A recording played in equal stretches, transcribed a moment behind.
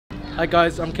Hi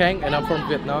guys, I'm Khang and I'm from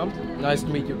Vietnam. Nice to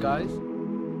meet you guys.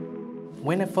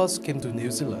 When I first came to New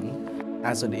Zealand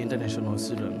as an international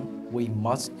student, we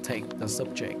must take the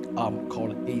subject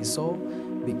called ESO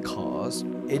because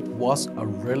it was a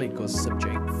really good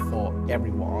subject for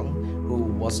everyone who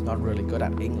was not really good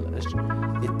at English.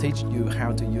 It teaches you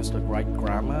how to use the right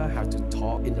grammar, how to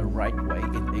talk in the right way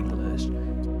in English.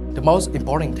 The most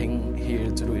important thing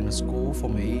here to do in the school for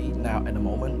me now at the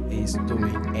moment is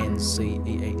doing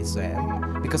NCEA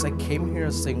exam because I came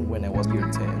here since when I was year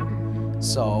 10.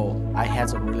 So I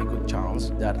had a really good chance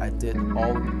that I did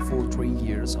all full 3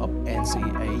 years of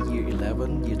NCEA, year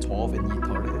 11, year 12 and year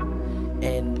 13.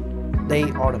 And they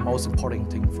are the most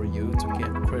important thing for you to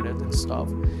get credit and stuff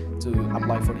to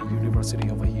apply for the university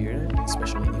over here,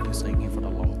 especially if you're staying here for the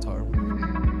long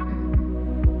term.